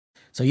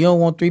So you don't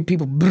want 3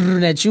 people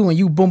brrrring at you and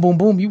you boom, boom,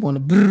 boom. You want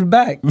to brrr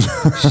back.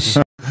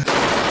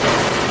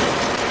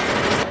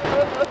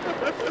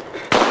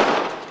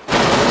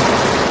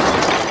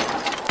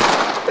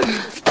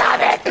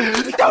 Stop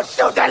it! Don't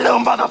shoot that little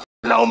mother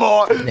no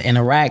more. In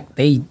Iraq,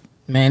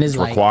 man, it's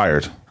like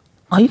required.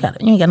 Oh, you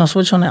ain't got no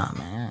switch on that,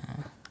 man.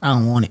 I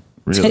don't want it.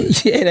 Really?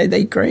 Yeah,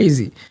 they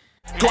crazy.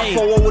 Hey.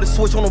 With a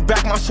switch on the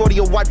back, my shorty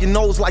will wipe your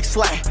nose like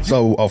slack.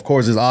 So of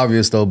course it's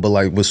obvious though, but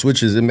like with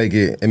switches, it make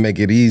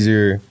it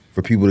easier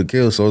for people to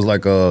kill. So it's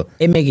like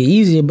it make it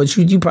easier, but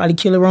you probably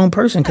kill the wrong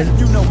person because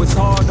you know it's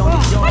hard on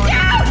the yard.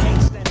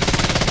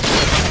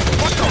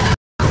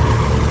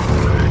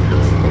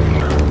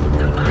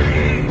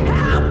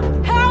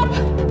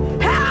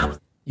 Help!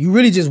 You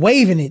really just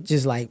waving it,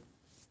 just like,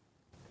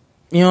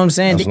 you know what I'm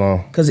saying?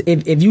 Because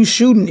if you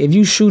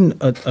shooting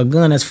a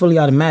gun that's fully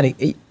automatic,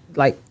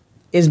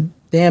 it's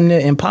damn near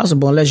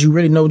impossible unless you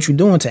really know what you're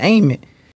doing to aim it.